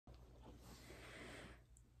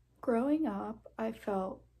Growing up, I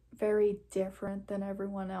felt very different than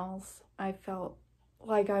everyone else. I felt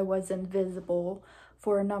like I was invisible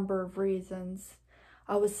for a number of reasons.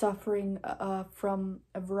 I was suffering from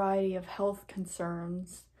a variety of health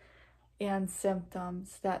concerns and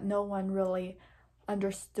symptoms that no one really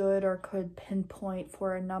understood or could pinpoint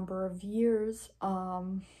for a number of years.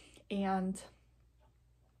 And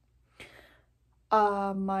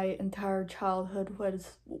my entire childhood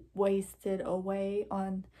was wasted away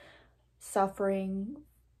on suffering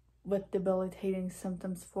with debilitating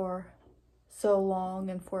symptoms for so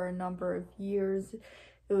long and for a number of years.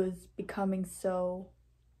 It was becoming so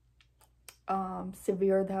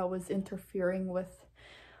severe that it was interfering with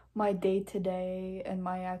my day-to-day and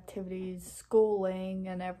my activities, schooling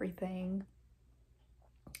and everything.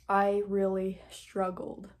 I really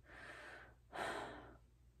struggled.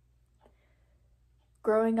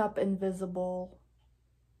 Growing up invisible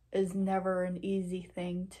is never an easy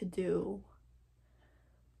thing to do.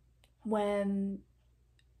 When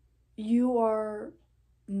you are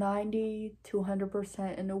 90 to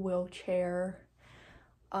 100% in a wheelchair,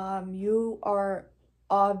 you are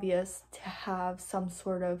obvious to have some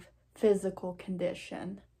sort of physical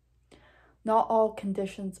condition. Not all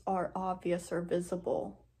conditions are obvious or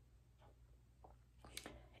visible.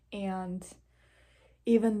 And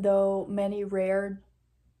even though many rare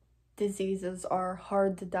diseases are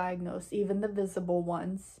hard to diagnose, even the visible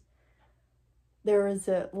ones, there is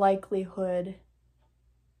a likelihood,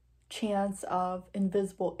 chance of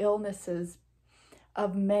invisible illnesses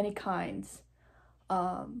of many kinds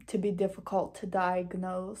to be difficult to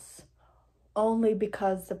diagnose, only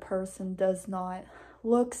because the person does not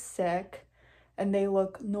look sick and they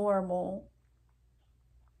look normal.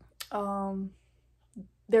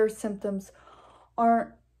 Their symptoms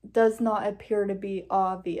does not appear to be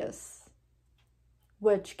obvious,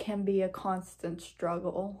 which can be a constant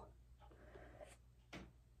struggle.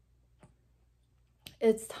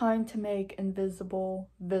 It's time to make invisible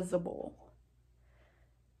visible,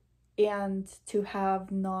 and to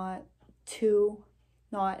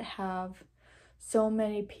not have so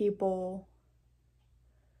many people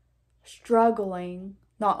struggling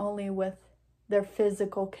not only with their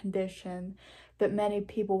physical condition, but many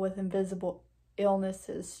people with invisible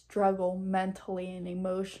illnesses struggle mentally and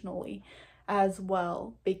emotionally as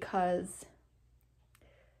well, because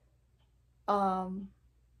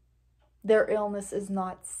their illness is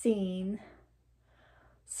not seen.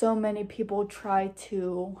 So many people try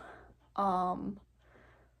to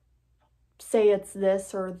say it's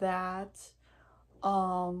this or that.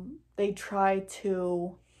 They try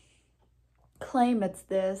to claim it's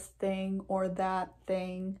this thing or that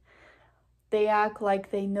thing. They act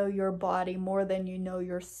like they know your body more than you know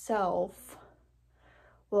yourself.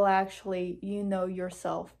 Well, actually, you know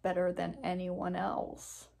yourself better than anyone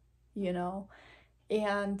else, you know?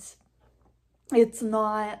 And it's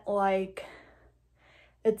not like,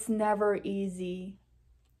 it's never easy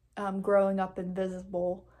growing up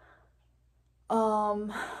invisible. I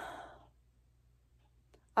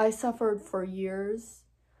suffered for years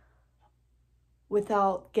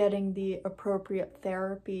without getting the appropriate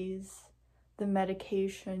therapies, the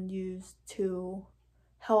medication used to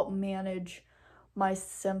help manage my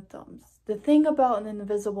symptoms. The thing about an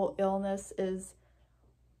invisible illness is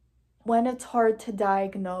when it's hard to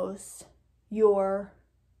diagnose, your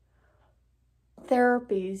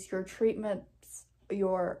therapies, your treatments,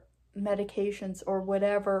 your medications, or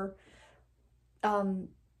whatever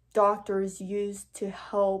doctors use to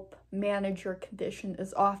help manage your condition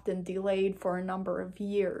is often delayed for a number of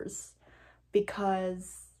years,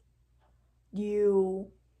 because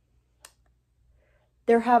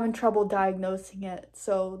they're having trouble diagnosing it.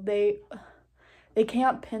 So they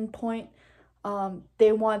can't pinpoint.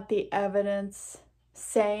 They want the evidence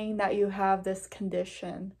saying that you have this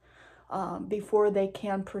condition before they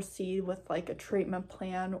can proceed with like a treatment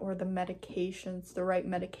plan, or the medications, the right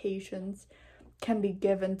medications can be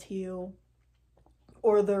given to you,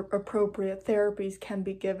 or the appropriate therapies can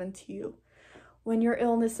be given to you. When your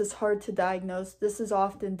illness is hard to diagnose, this is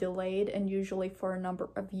often delayed, and usually for a number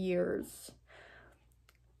of years.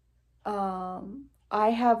 I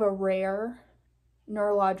have a rare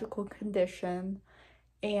neurological condition,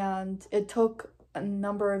 and it took a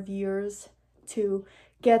number of years to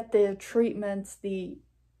get the treatments, the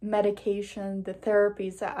medication, the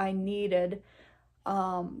therapies that I needed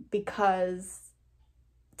because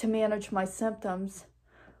to manage my symptoms,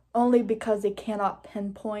 only because they cannot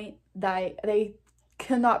pinpoint that they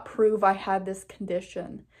cannot prove I had this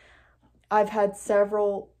condition. I've had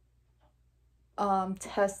several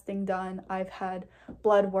testing done. I've had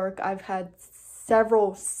blood work. I've had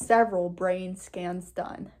several brain scans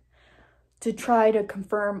done. to try to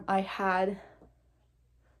confirm I had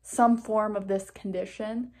some form of this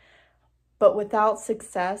condition, but without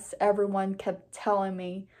success. Everyone kept telling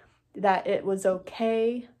me that it was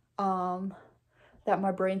okay, that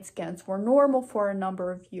my brain scans were normal for a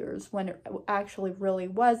number of years, when it actually really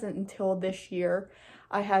wasn't until this year.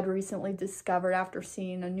 I had recently discovered, after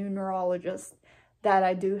seeing a new neurologist, that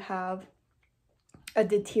I do have a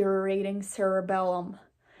deteriorating cerebellum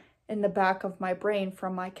in the back of my brain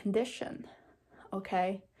from my condition,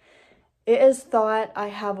 okay? It is thought I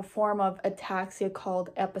have a form of ataxia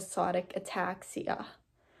called episodic ataxia.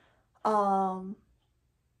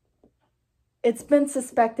 It's been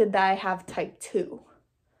suspected that I have type 2.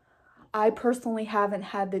 I personally haven't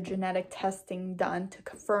had the genetic testing done to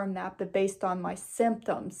confirm that, but based on my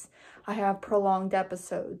symptoms, I have prolonged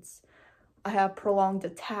episodes. I have prolonged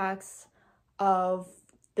attacks of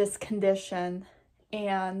this condition,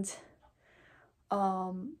 and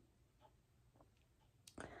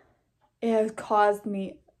it has caused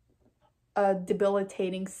me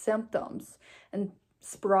debilitating symptoms and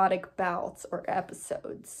sporadic bouts or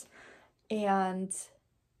episodes. And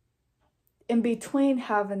in between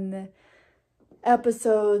having the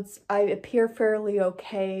episodes, I appear fairly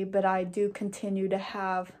okay, but I do continue to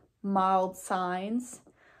have mild signs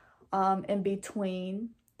in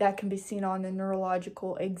between that can be seen on the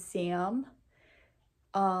neurological exam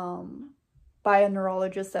by a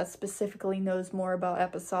neurologist that specifically knows more about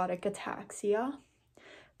episodic ataxia.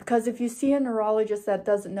 Because if you see a neurologist that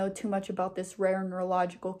doesn't know too much about this rare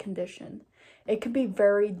neurological condition, it can be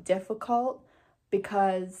very difficult,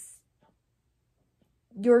 because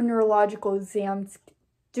your neurological exams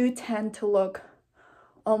do tend to look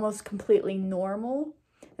almost completely normal,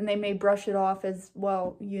 and they may brush it off as,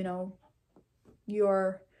 well, you know,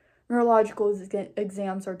 your neurological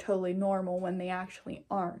exams are totally normal, when they actually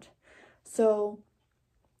aren't. So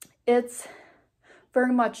it's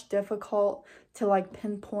very much difficult to like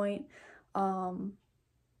pinpoint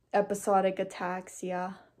episodic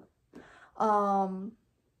ataxia.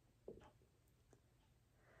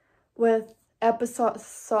 With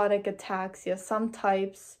episodic ataxia, some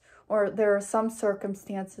types, or there are some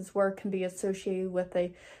circumstances where it can be associated with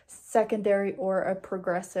a secondary or a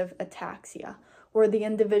progressive ataxia, where the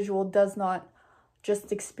individual does not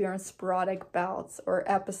just experience sporadic bouts or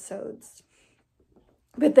episodes,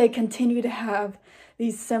 but they continue to have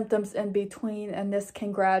these symptoms in between, and this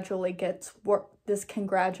can gradually get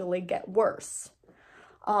worse.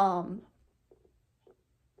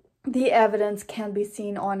 The evidence can be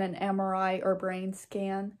seen on an MRI or brain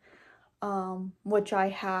scan, which I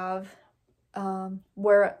have,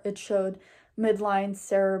 where it showed midline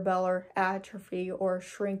cerebellar atrophy, or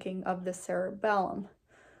shrinking of the cerebellum.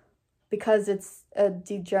 Because it's a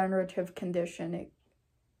degenerative condition, it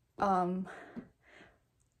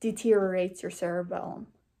deteriorates your cerebellum.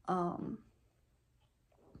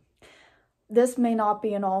 This may not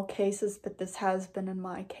be in all cases, but this has been in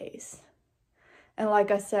my case. And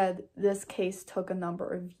like I said, this case took a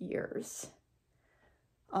number of years.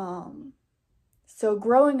 So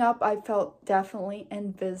growing up, I felt definitely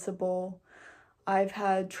invisible. I've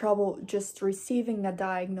had trouble just receiving a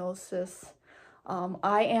diagnosis.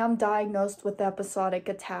 I am diagnosed with episodic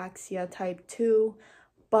ataxia type 2,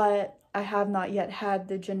 but I have not yet had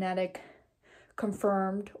the genetic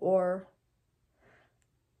confirmed or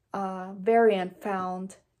variant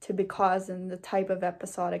found to be causing the type of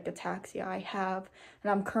episodic ataxia I have,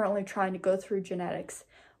 and I'm currently trying to go through genetics.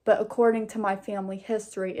 But according to my family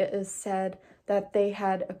history, it is said that they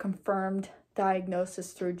had a confirmed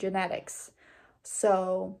diagnosis through genetics.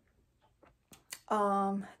 So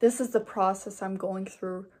this is the process I'm going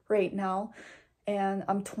through right now, and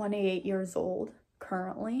I'm 28 years old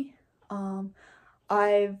currently.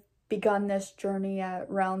 I've begun this journey at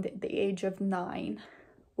around the age of 9,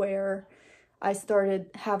 where I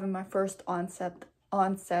started having my first onset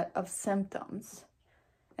of symptoms,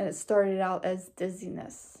 and it started out as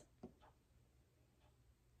dizziness.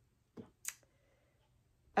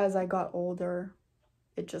 As I got older,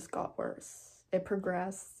 it just got worse. It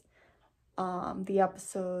progressed. The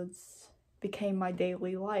episodes became my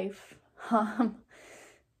daily life, and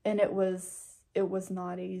it was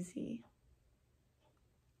not easy.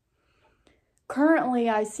 Currently,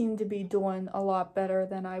 I seem to be doing a lot better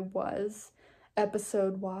than I was,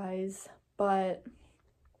 episode-wise, but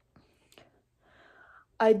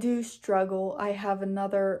I do struggle. I have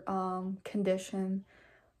another condition.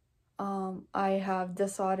 I have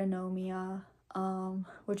dysautonomia,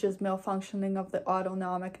 which is malfunctioning of the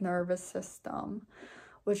autonomic nervous system,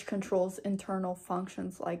 which controls internal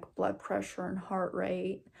functions like blood pressure and heart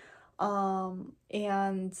rate,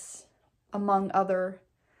 and among other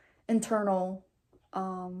internal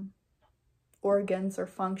organs or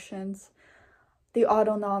functions the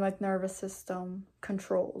autonomic nervous system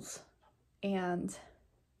controls.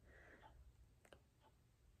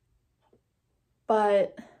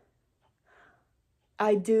 But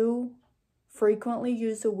I do frequently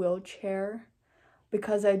use a wheelchair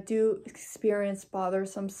because I do experience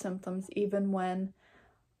bothersome symptoms even when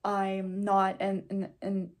I'm not in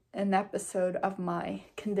an episode of my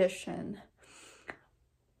condition.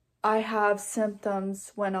 I have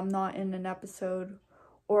symptoms when I'm not in an episode,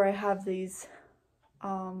 or I have these,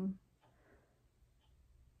 I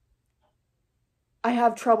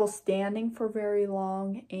have trouble standing for very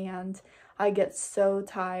long, and I get so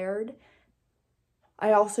tired.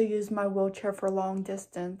 I also use my wheelchair for long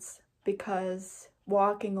distance because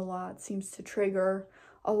walking a lot seems to trigger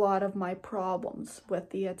a lot of my problems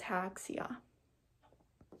with the ataxia.